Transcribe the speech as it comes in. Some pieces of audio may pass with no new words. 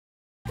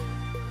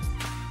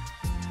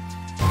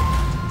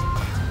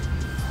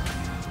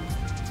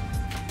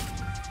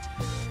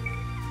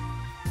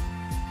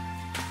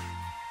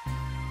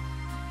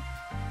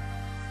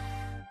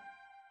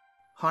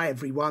Hi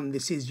everyone,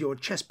 this is your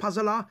chess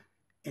puzzler,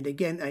 and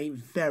again a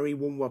very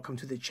warm welcome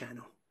to the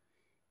channel.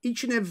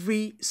 Each and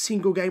every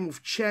single game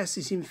of chess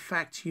is in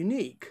fact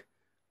unique,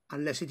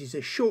 unless it is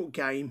a short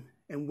game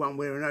and one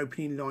where an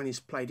opening line is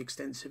played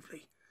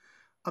extensively.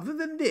 Other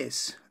than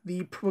this,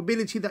 the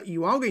probability that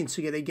you are going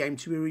to get a game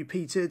to be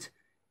repeated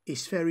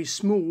is very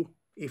small,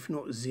 if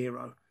not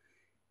zero.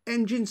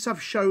 Engines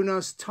have shown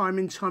us time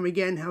and time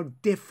again how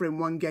different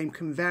one game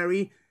can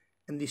vary,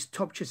 and this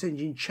Top Chess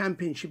Engine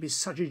Championship is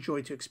such a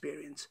joy to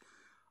experience.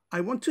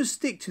 I want to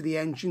stick to the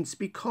engines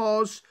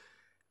because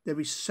there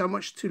is so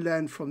much to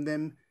learn from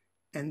them,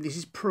 and this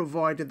is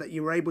provided that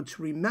you're able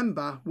to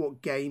remember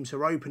what games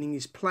or opening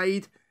is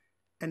played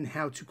and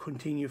how to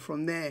continue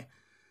from there.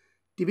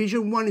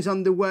 Division 1 is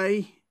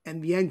underway,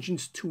 and the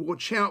engines to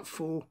watch out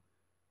for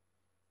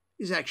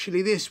is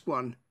actually this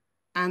one,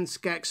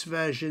 Andscacs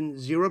version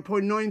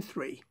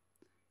 0.93.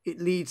 It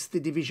leads the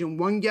Division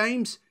 1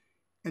 games,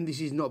 and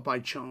this is not by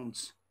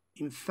chance.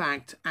 In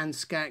fact,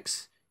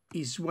 Andscacs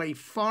is way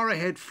far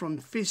ahead from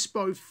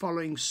Fishbowl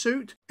following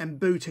suit, and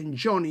Boot and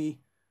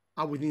Jonny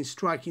are within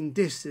striking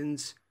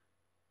distance,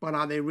 but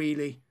are they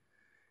really?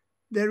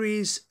 There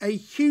is a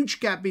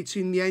huge gap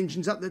between the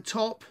engines at the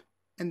top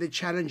and the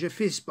challenger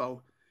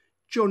Fishbowl.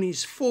 Jonny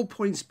is 4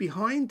 points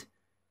behind,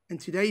 and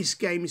today's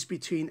game is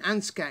between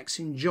Andscacs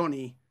and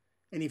Jonny,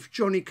 and if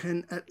Jonny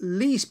can at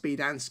least beat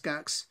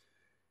Andscacs,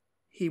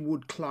 he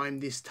would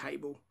climb this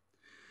table.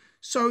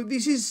 So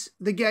this is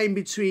the game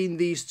between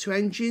these two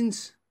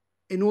engines,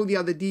 and all the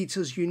other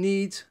details you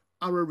need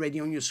are already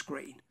on your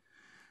screen.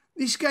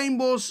 This game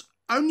was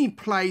only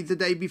played the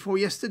day before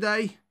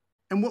yesterday,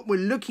 and what we're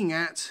looking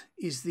at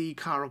is the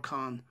Caro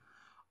Kann.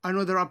 I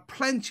know there are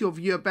plenty of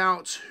you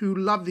about who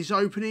love this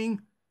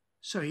opening,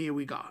 so here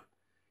we go.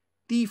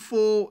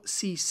 d4,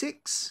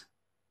 c6,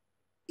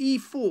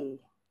 e4,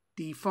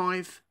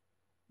 d5,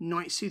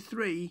 knight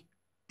c3,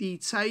 d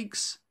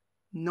takes,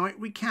 knight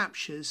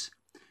recaptures,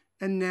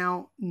 and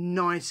now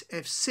knight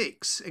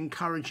f6,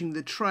 encouraging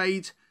the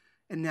trade,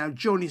 and now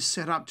Jonny is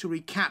set up to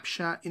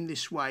recapture in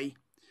this way.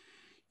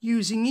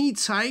 Using e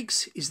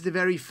takes is the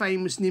very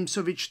famous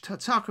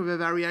Nimzowitsch-Tartakova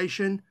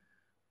variation,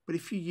 but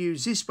if you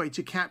use this way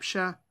to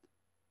capture,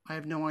 I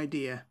have no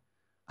idea.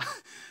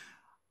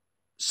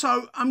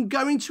 So I'm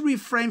going to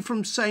refrain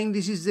from saying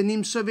this is the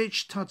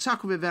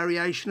Nimzowitsch-Tartakova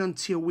variation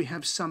until we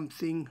have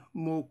something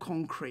more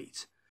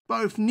concrete.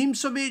 Both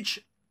Nimzowitsch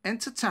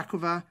and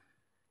Tartakova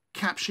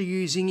capture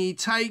using e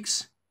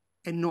takes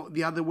and not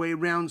the other way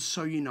around,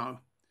 so you know.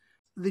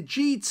 The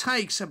g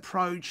takes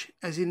approach,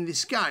 as in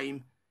this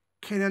game,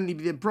 can only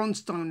be the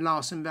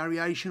Bronstein-Larsen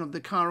variation of the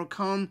Caro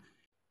Kann,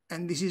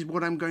 and this is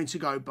what I'm going to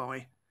go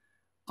by.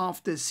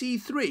 After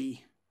c3,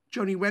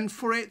 Jonny went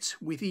for it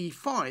with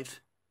e5,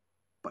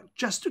 but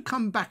just to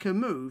come back a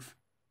move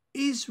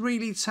is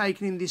really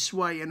taken in this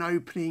way an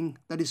opening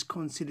that is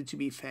considered to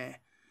be fair.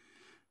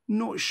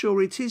 Not sure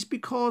it is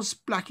because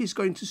black is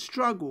going to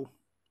struggle.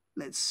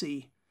 Let's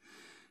see.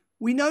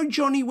 We know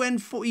Jonny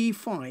went for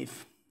e5,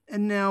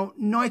 and now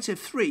knight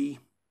f3,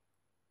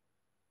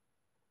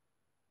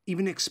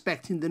 even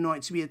expecting the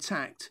knight to be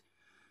attacked.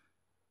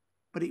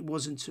 But it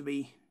wasn't to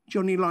be.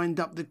 Jonny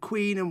lined up the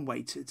queen and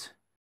waited.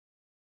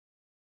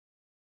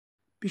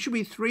 Bishop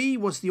e3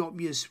 was the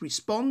obvious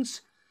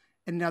response,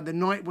 and now the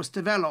knight was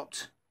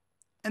developed,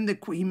 and the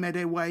queen made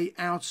her way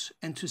out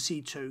and to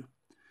c2.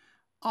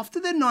 After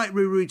the knight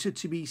rerouted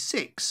to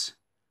b6,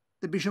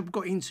 the bishop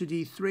got into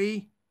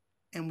d3,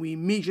 and we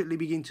immediately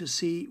begin to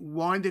see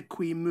why the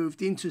queen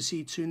moved into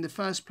c2 in the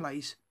first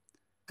place.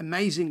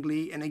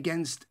 Amazingly, and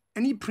against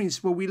any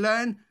principle we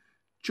learn,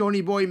 Jonny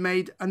boy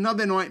made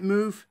another knight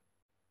move,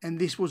 and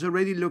this was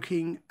already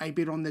looking a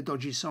bit on the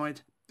dodgy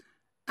side.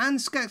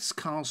 Andscacs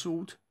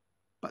castled,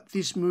 but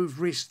this move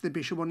risked the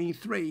bishop on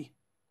e3.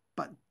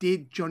 But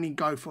did Jonny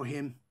go for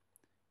him?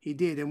 He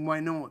did, and why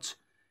not?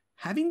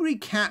 Having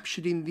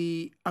recaptured in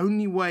the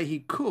only way he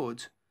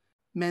could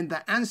meant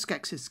that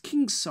Andscacs'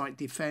 kingside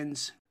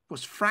defense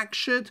was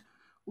fractured,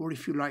 or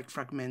if you like,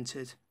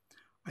 fragmented.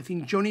 I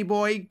think Jonny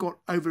boy got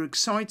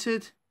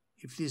overexcited,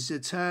 if this is a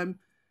term,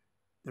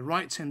 the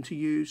right term to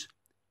use,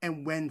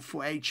 and went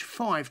for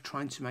h5,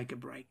 trying to make a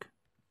break.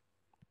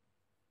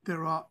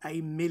 There are a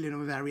million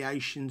of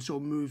variations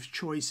or move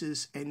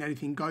choices, and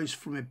anything goes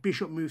from a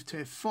bishop move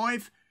to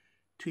f5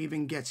 to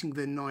even getting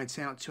the knight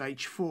out to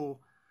h4.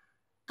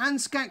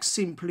 Andscacs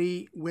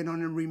simply went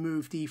on and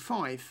removed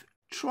e5,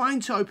 trying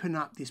to open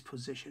up this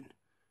position.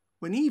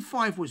 When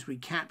e5 was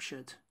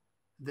recaptured,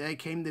 there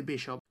came the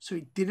bishop, so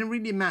it didn't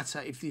really matter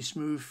if this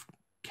move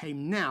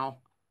came now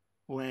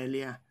or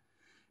earlier.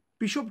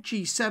 Bishop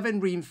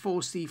g7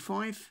 reinforced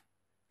e5,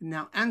 and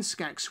now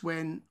Andscacs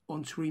went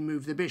on to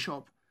remove the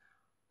bishop.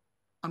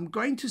 I'm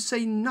going to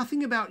say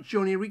nothing about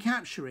Jonny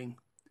recapturing.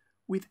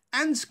 With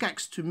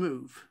Andscacs to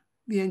move,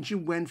 the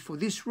engine went for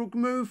this rook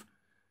move,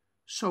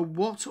 so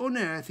what on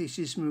earth is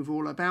this move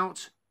all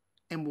about,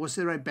 and was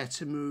there a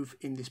better move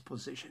in this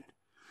position?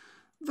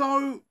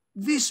 Though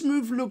this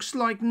move looks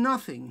like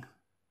nothing,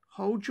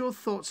 hold your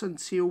thoughts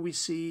until we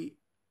see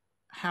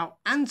how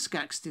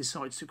Andscacs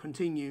decides to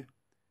continue,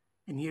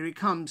 And here it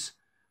comes.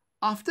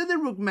 After the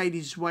rook made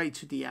his way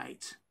to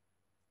d8,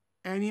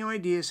 any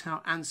ideas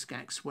how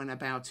Andscacs went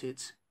about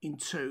it in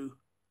 2,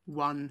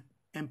 1,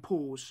 and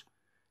pause?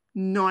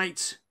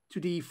 Knight to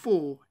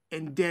d4,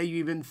 and dare you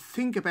even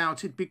think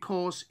about it,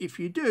 because if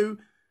you do,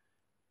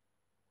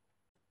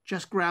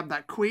 just grab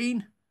that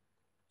queen,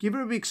 give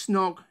her a big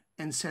snog,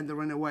 and send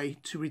her on away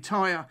to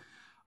retire.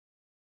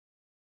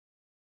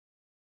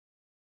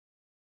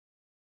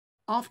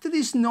 After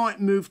this knight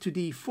moved to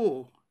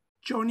d4,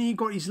 Jonny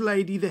got his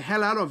lady the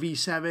hell out of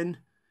e7.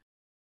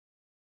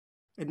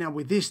 And now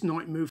with this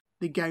knight move,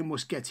 the game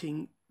was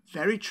getting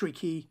very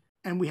tricky,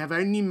 and we have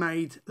only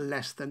made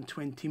less than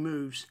 20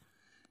 moves.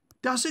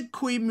 Does a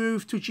queen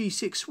move to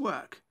g6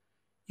 work?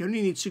 You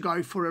only need to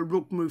go for a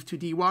rook move to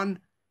d1,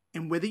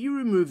 and whether you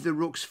remove the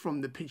rooks from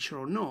the picture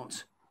or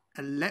not,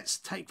 and let's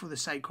take for the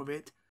sake of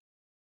it,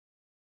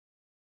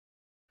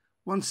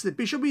 once the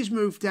bishop is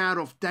moved out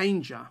of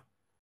danger,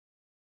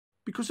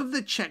 because of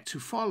the check to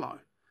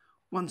follow,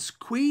 once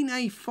queen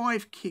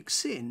a5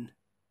 kicks in,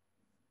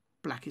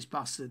 black is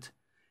busted.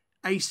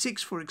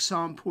 a6, for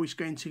example, is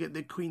going to get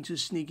the queen to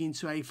sneak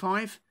into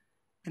a5.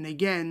 And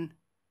again,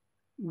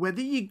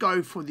 whether you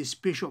go for this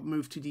bishop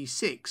move to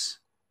d6,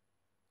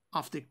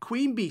 after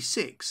queen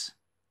b6,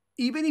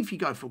 even if you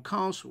go for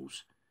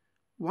castles,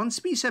 once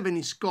b7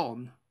 is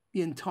gone,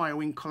 the entire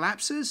wing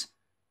collapses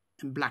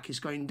and black is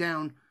going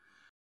down.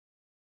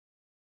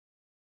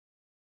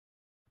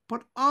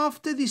 But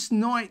after this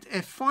knight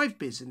f5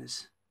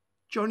 business,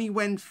 Jonny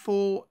went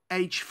for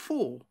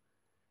h4,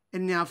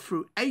 and now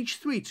through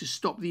h3 to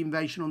stop the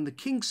invasion on the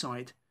king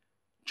side,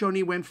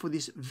 Jonny went for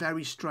this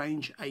very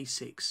strange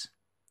a6.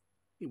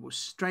 It was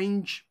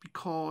strange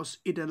because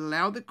it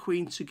allowed the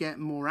queen to get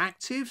more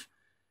active,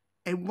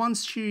 and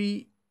once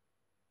she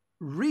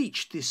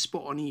reached this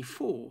spot on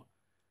e4,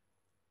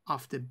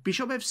 after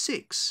bishop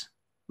f6,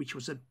 which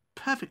was a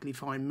perfectly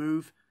fine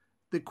move,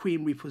 the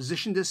queen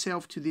repositioned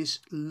herself to this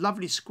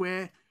lovely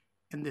square,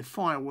 and the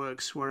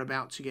fireworks were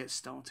about to get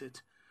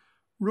started.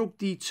 Rook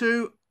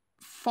d2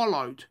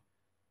 followed.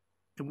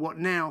 And what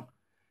now?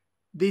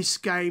 This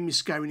game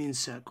is going in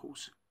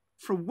circles.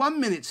 From 1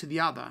 minute to the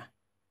other,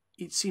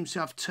 it seems to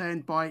have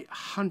turned by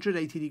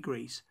 180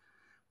 degrees.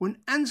 When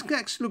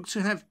Andscacs looked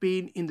to have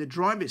been in the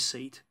driver's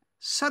seat,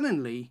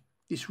 suddenly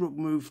this rook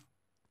move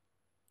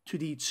to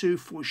d2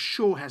 for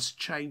sure has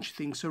changed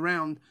things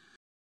around.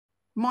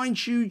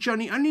 Mind you,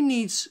 Jonny only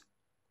needs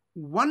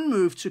one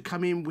move to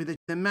come in with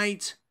the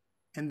mate,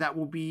 and that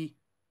will be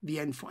the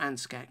end for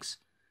Andscacs.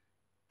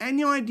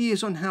 Any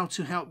ideas on how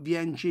to help the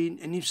engine,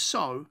 and if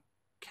so,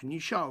 can you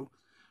show?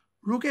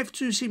 Rook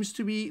f2 seems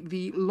to be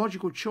the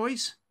logical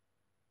choice,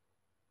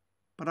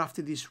 but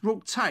after this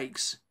rook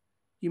takes,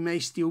 you may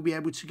still be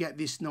able to get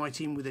this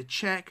knight in with a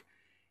check,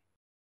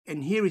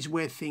 and here is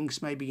where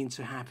things may begin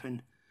to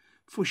happen.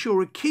 For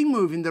sure, a king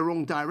move in the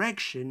wrong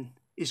direction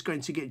is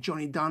going to get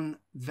Jonny done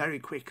very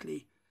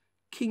quickly.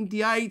 King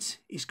d8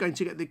 is going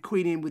to get the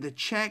queen in with a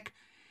check,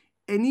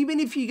 and even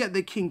if you get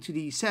the king to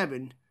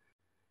d7,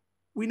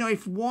 we know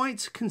if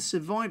white can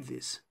survive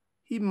this,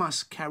 he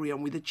must carry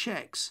on with the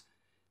checks.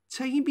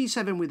 Taking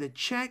b7 with a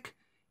check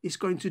is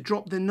going to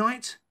drop the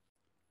knight,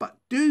 but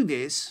do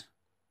this,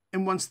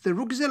 and once the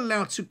rook is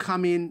allowed to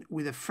come in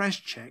with a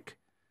fresh check,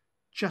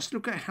 just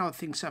look at how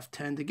things have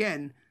turned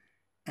again,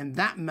 and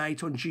that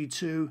mate on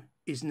g2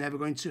 is never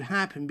going to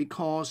happen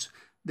because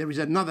there is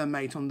another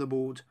mate on the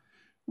board.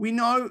 We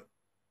know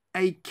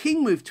a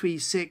king move to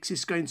e6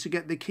 is going to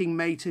get the king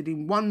mated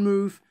in one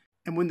move,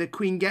 and when the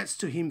queen gets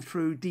to him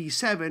through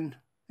d7,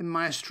 and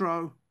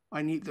maestro,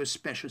 I need those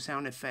special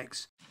sound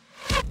effects.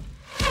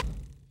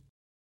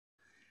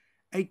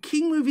 A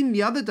king move in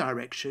the other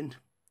direction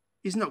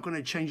is not going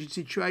to change the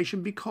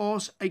situation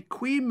because a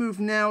queen move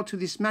now to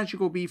this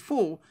magical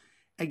b4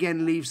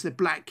 again leaves the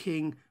black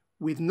king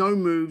with no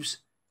moves,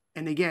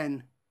 and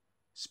again,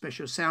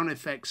 special sound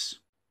effects,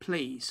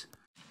 please.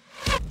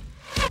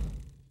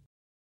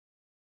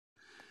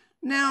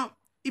 Now,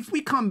 if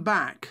we come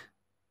back,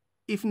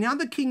 if now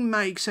the king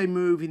makes a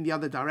move in the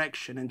other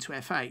direction and to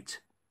f8,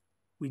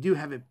 we do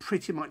have a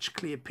pretty much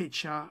clear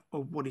picture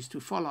of what is to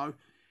follow.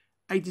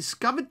 A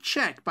discovered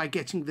check by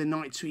getting the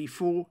knight to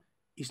e4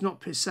 is not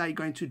per se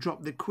going to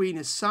drop the queen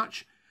as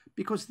such,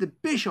 because the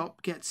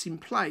bishop gets in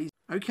play.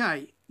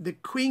 Okay, the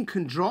queen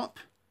can drop,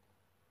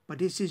 but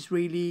this is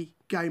really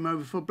game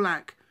over for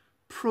black.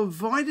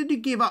 Provided you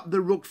give up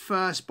the rook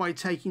first by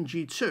taking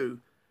g2,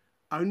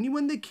 only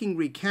when the king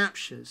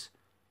recaptures,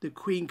 the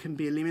queen can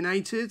be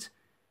eliminated.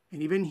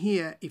 And even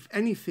here, if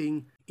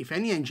anything, if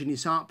any engine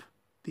is up,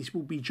 this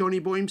will be Jonny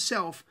Boy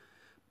himself.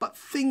 But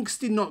things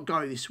did not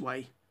go this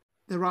way.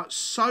 There are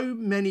so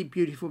many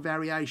beautiful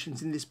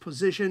variations in this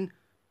position,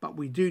 but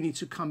we do need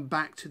to come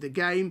back to the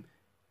game.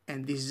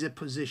 And this is a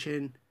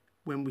position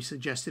when we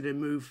suggested a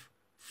move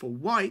for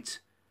white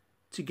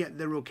to get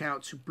the rook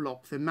out to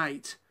block the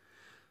mate.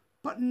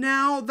 But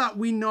now that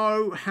we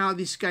know how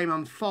this game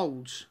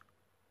unfolds,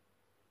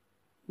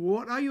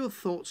 what are your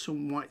thoughts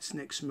on white's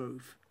next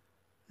move?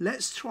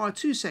 Let's try a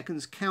 2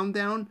 seconds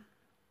countdown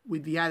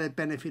with the added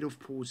benefit of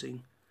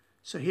pausing.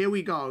 So here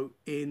we go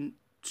in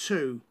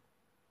 2,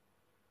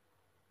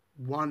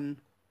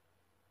 1,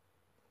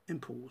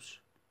 and pause.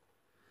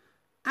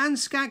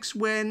 Andscacs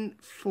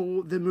went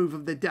for the move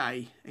of the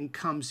day and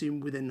comes in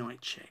with a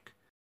knight check.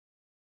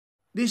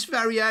 This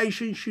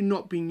variation should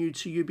not be new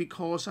to you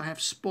because I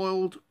have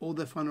spoiled all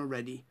the fun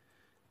already.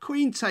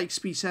 Queen takes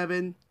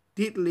b7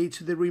 did lead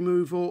to the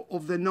removal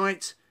of the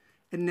knight,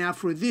 and now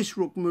for this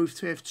rook move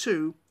to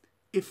f2,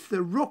 if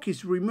the rook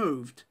is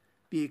removed,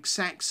 the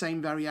exact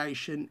same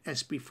variation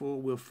as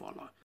before will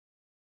follow.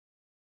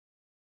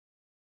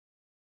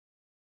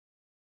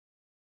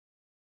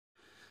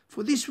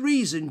 For this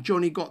reason,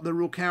 Jonny got the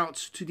rook out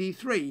to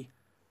d3,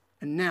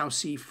 and now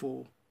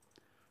c4.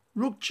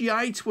 Rook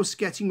g8 was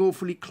getting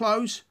awfully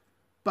close,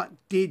 but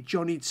did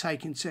Jonny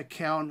take into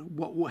account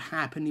what would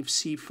happen if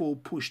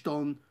c4 pushed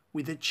on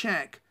with a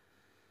check?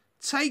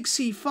 Take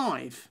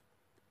c5,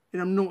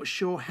 and I'm not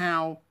sure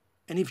how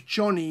and if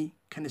Jonny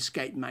can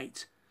escape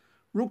mate.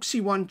 Rook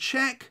c1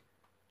 check,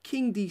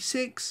 king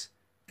d6,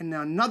 and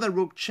now another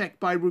rook check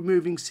by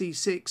removing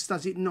c6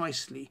 does it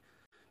nicely,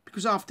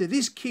 because after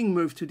this king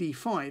move to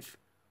d5,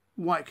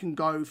 white can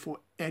go for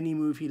any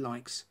move he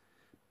likes.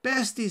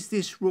 Best is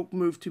this rook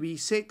move to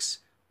e6,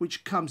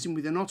 which comes in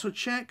with an auto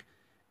check,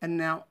 and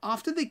now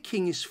after the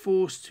king is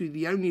forced to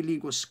the only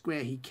legal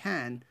square he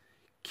can,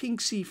 king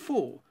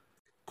c4,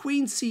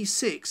 queen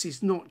c6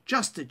 is not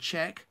just a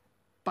check,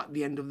 but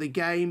the end of the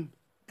game,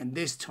 and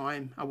this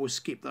time I will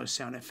skip those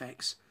sound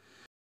effects.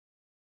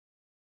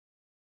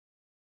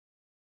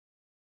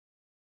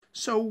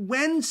 So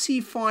when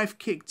c5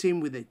 kicked in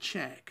with a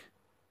check,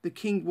 the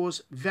king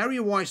was very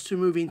wise to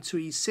move into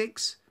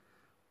e6,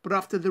 but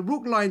after the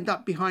rook lined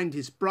up behind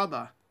his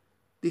brother,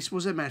 this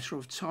was a matter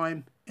of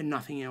time and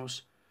nothing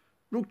else.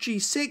 Rook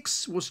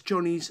g6 was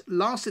Jonny's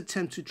last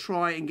attempt to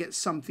try and get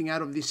something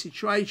out of this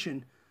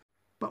situation,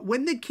 but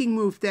when the king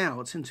moved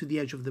out and to the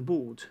edge of the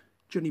board,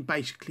 Jonny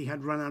basically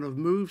had run out of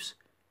moves,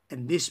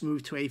 and this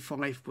move to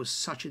a5 was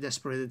such a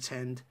desperate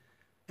attempt.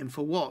 And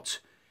for what?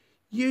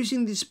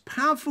 Using this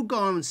powerful guy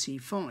on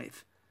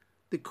c5,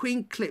 the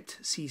queen clipped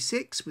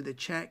c6 with a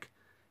check,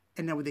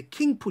 and now with the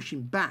king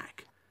pushing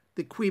back,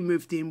 the queen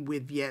moved in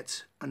with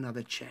yet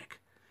another check.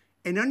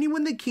 And only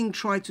when the king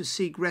tried to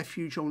seek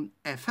refuge on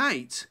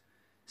f8,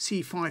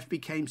 c5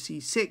 became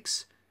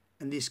c6,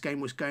 and this game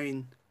was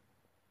going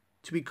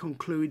to be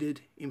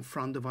concluded in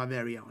front of our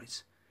very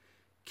eyes.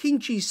 King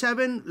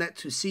g7 led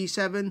to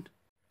c7,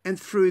 and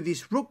through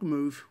this rook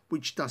move,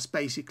 which does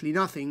basically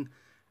nothing,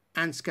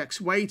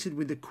 Andscacs waited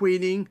with the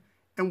queening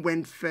and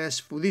went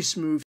first for this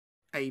move,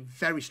 a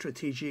very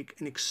strategic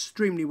and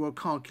extremely well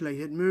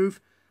calculated move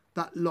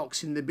that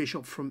locks in the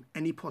bishop from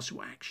any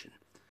possible action.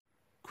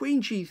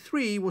 Queen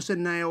g3 was a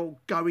nail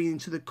going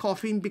into the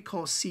coffin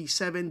because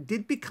c7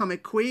 did become a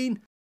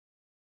queen,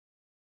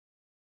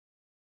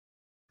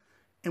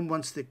 and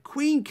once the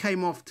queen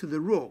came off to the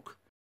rook,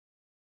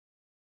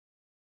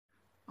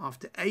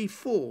 after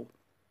a4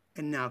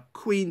 and now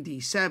queen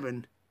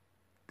d7,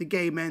 the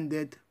game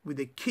ended with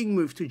a king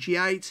move to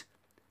g8,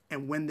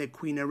 and when the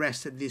queen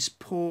arrested this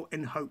poor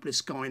and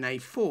hopeless guy in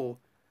a4,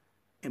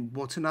 and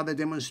what another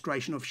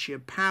demonstration of sheer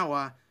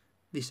power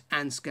this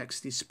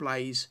Andscacs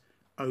displays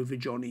over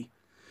Jonny.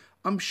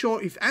 I'm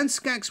sure if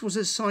Andscacs was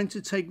assigned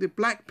to take the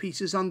black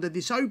pieces under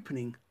this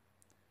opening,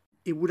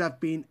 it would have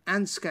been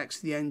Andscacs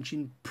the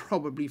engine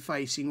probably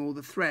facing all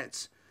the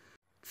threats.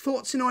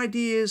 Thoughts and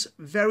ideas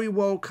very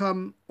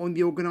welcome on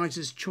the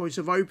organiser's choice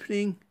of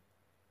opening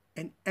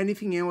and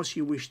anything else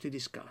you wish to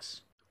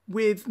discuss.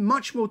 With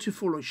much more to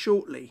follow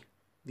shortly,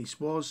 this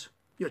was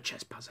your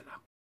Chess Puzzler.